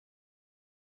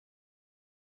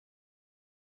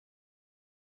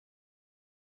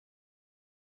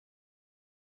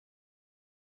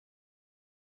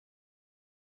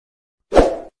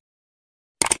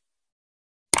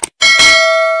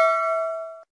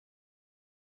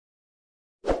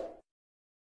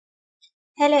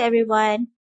Hello everyone,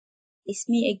 it's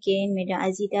me again, Madam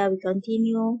Azida. We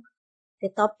continue the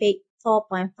topic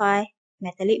 4.5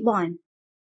 metallic bond.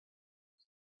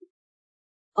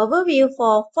 Overview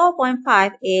for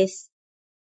 4.5 is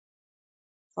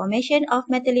formation of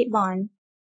metallic bond,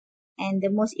 and the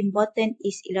most important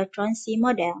is electron C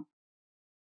model.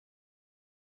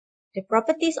 The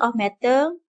properties of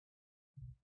metal,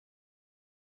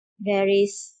 there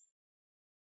is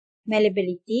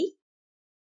malleability,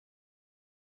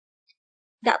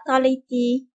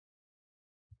 ductility,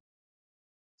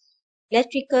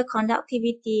 electrical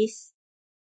conductivities,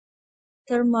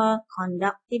 thermal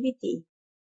conductivity.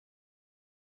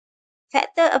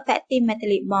 Factor affecting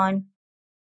metallic bond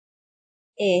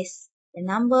is the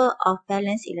number of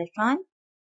valence electrons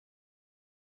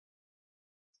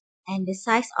and the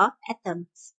size of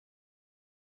atoms.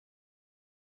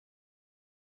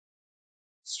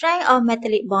 Strength of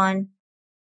metallic bond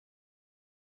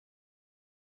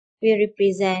will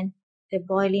represent the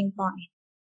boiling point.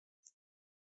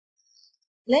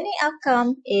 Learning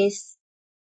outcome is,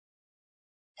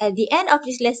 at the end of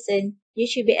this lesson, you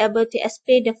should be able to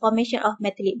explain the formation of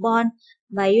metallic bond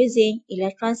by using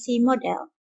electron C model.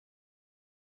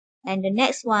 And the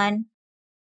next one,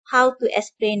 how to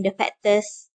explain the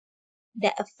factors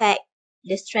that affect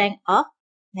the strength of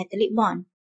metallic bond.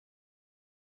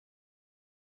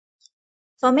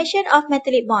 Formation of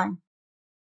metallic bond.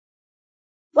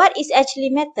 What is actually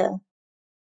metal?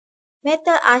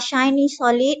 Metal are shiny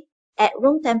solid at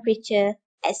room temperature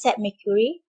except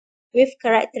mercury, with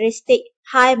characteristic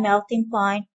high melting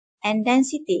point and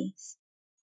density.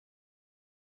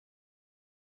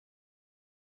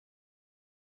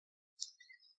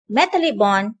 Metallic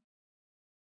bond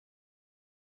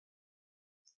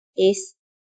is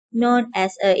known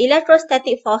as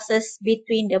electrostatic forces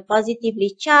between the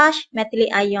positively charged metallic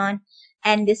ion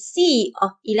and the sea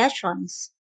of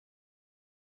electrons.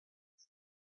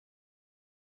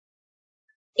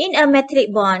 In a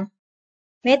metallic bond,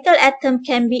 metal atom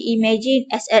can be imagined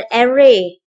as an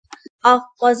array of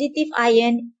positive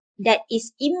ion that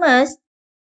is immersed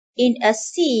in a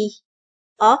sea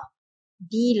of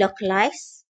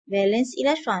delocalized valence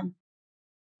electrons.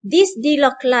 These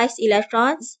delocalized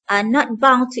electrons are not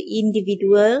bound to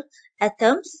individual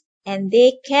atoms, and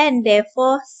they can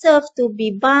therefore serve to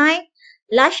be bind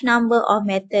large number of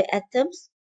metal atoms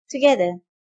together.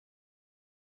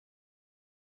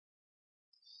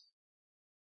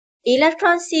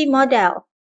 Electron C model.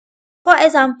 For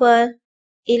example,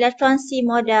 electron C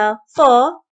model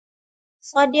for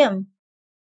sodium.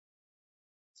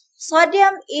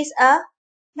 Sodium is a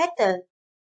metal.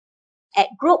 At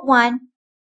group 1,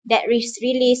 that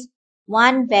release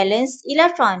one valence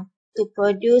electron to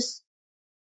produce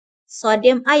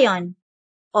sodium ion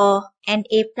or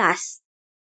Na+.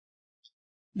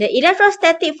 The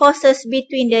electrostatic forces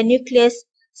between the nucleus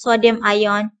sodium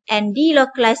ion and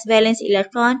delocalized valence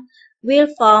electron will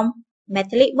form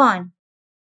metallic bond.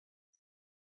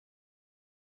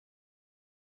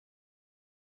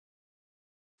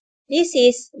 This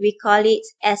is, we call it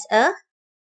as an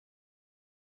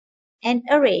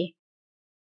array.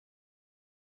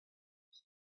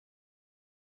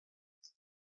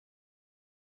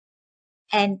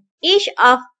 And each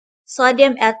of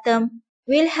sodium atom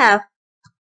will have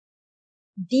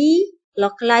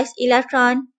delocalized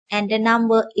electron, and the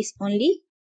number is only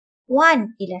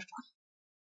 1 electron.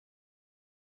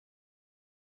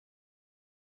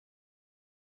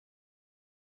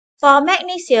 For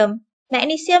magnesium,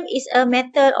 magnesium is a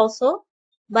metal also,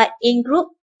 but in group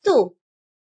 2.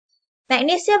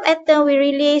 Magnesium atom will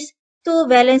release 2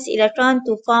 valence electrons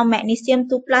to form magnesium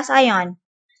 2+ ion.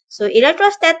 So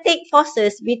electrostatic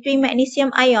forces between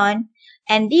magnesium ion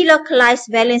and delocalized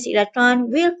valence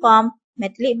electron will form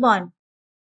metallic bond.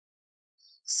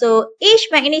 So each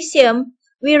magnesium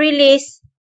will release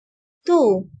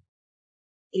 2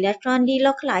 electron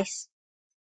delocalized.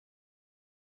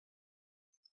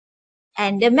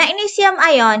 And the magnesium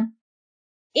ion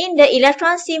in the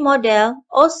electron C model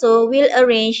also will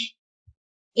arrange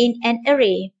in an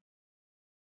array.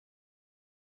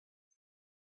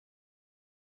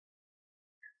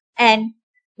 And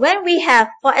when we have,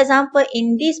 for example,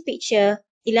 in this picture,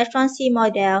 electron C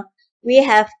model, we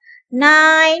have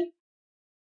 9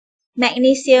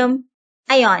 magnesium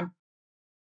ion.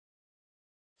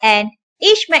 And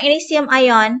each magnesium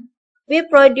ion will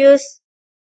produce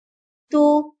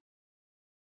 2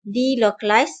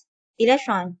 delocalized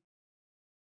electrons.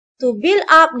 To build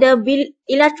up the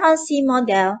electron C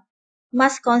model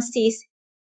must consist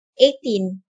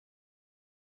 18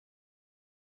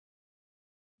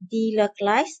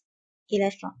 delocalized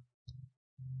electrons.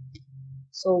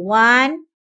 So 1,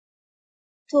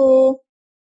 2,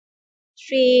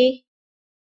 3,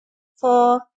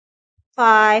 4,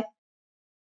 5,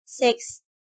 6,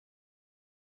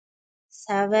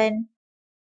 7,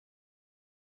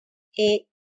 8,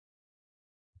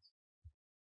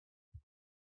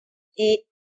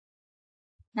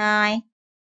 9,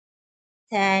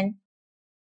 10,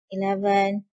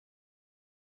 11,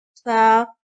 12,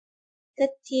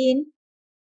 13,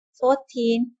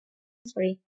 14,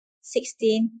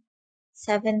 16,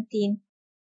 17,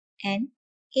 and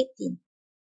 18.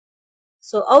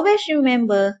 So always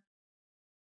remember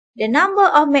the number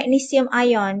of magnesium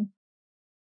ion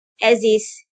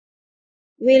exists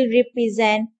will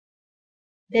represent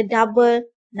the double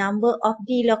number of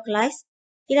delocalized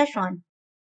electron.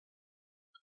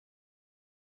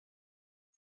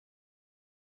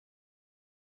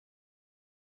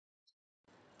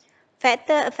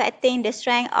 Factor affecting the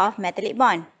strength of metallic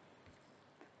bond.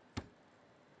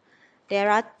 There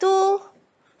are two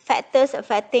factors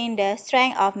affecting the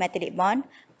strength of metallic bond.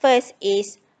 First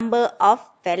is number of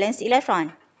valence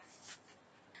electron.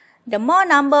 The more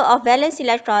number of valence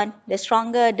electron, the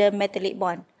stronger the metallic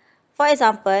bond. For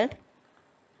example,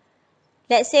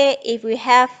 let's say if we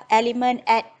have element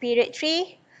at period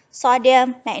 3,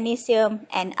 sodium, magnesium,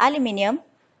 and aluminium.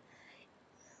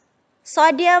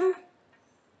 Sodium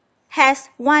has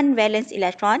 1 valence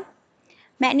electron,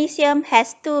 magnesium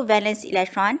has 2 valence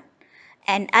electron,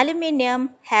 and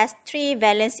aluminium has 3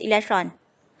 valence electron.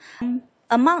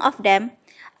 Among of them,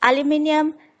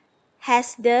 aluminium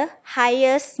has the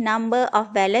highest number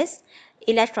of valence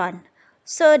electron,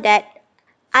 so that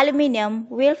aluminium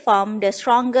will form the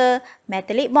stronger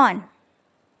metallic bond.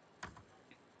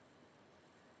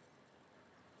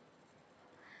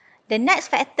 The next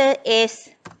factor is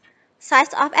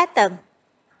size of atom.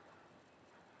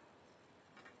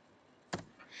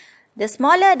 The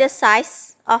smaller the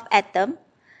size of atom,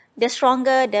 the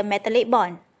stronger the metallic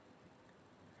bond.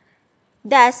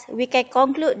 Thus, we can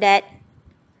conclude that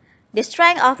the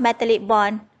strength of metallic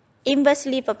bond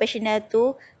inversely proportional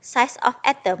to size of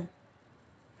atom.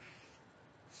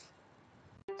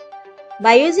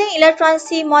 By using electron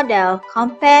C model,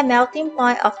 compare melting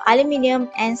point of aluminium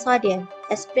and sodium.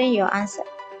 Explain your answer.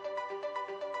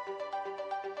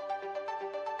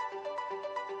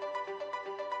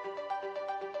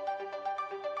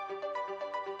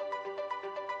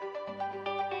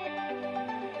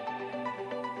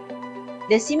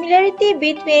 The similarity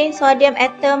between sodium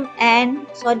atom and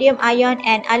sodium ion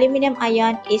and aluminium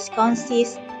ion is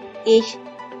consists each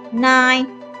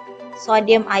 9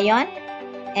 sodium ion,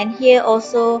 and here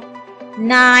also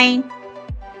 9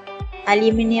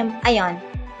 aluminium ion.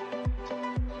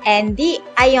 And the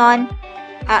ion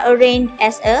are arranged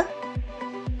as an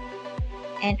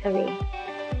array.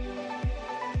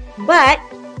 But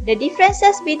the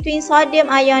differences between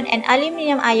sodium ion and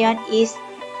aluminium ion is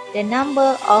the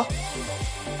number of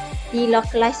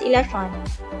delocalized electron.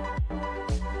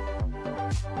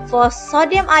 For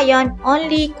sodium ion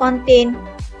only contain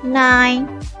 9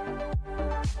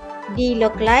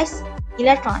 delocalized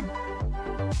electron.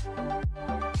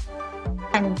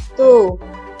 1, 2,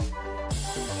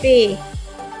 3,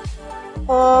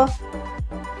 4,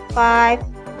 5,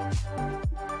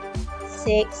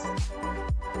 6,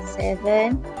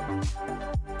 7,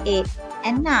 8,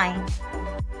 and 9.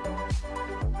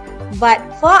 But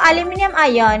for aluminium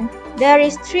ion, there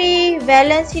is 3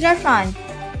 valence electrons.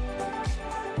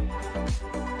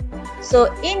 So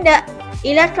in the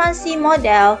electron C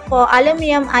model for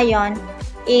aluminium ion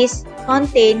is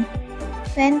contain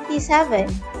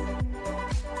 27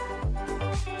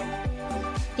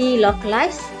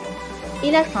 delocalized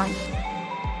electrons.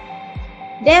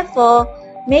 Therefore,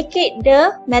 make it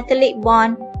the metallic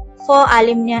bond for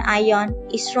aluminium ion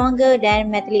is stronger than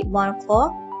metallic bond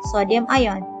for sodium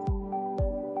ion.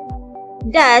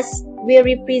 Thus, we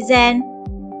represent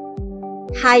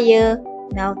higher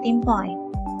melting point.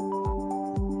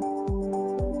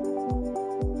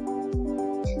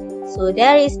 So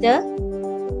there is the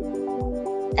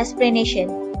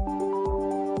explanation.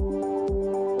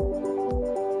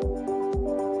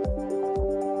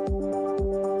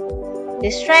 The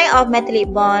strength of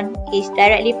metallic bond is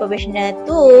directly proportional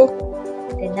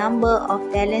to the number of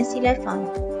valence electrons.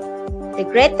 The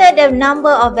greater the number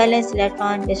of valence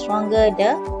electrons, the stronger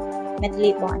the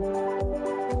metallic bond.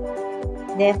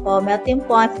 Therefore, melting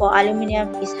point for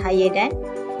aluminium is higher than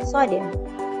sodium.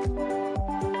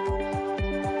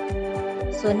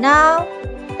 So now,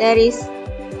 there is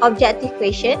objective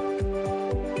question.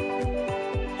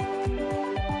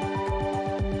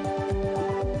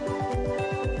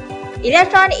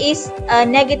 Electron is a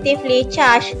negatively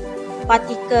charged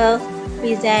particle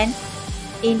present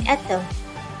in atom.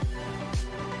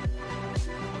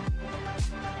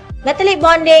 Metallic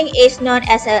bonding is known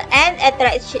as an end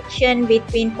attraction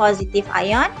between positive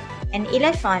ion and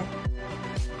electron.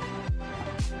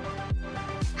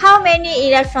 How many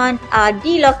electrons are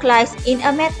delocalized in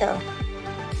a metal?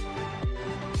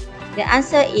 The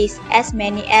answer is as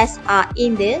many as are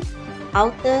in the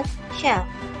outer shell.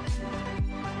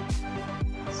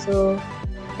 So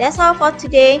that's all for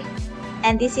today,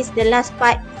 and this is the last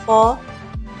part for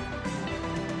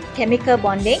chemical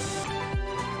bonding.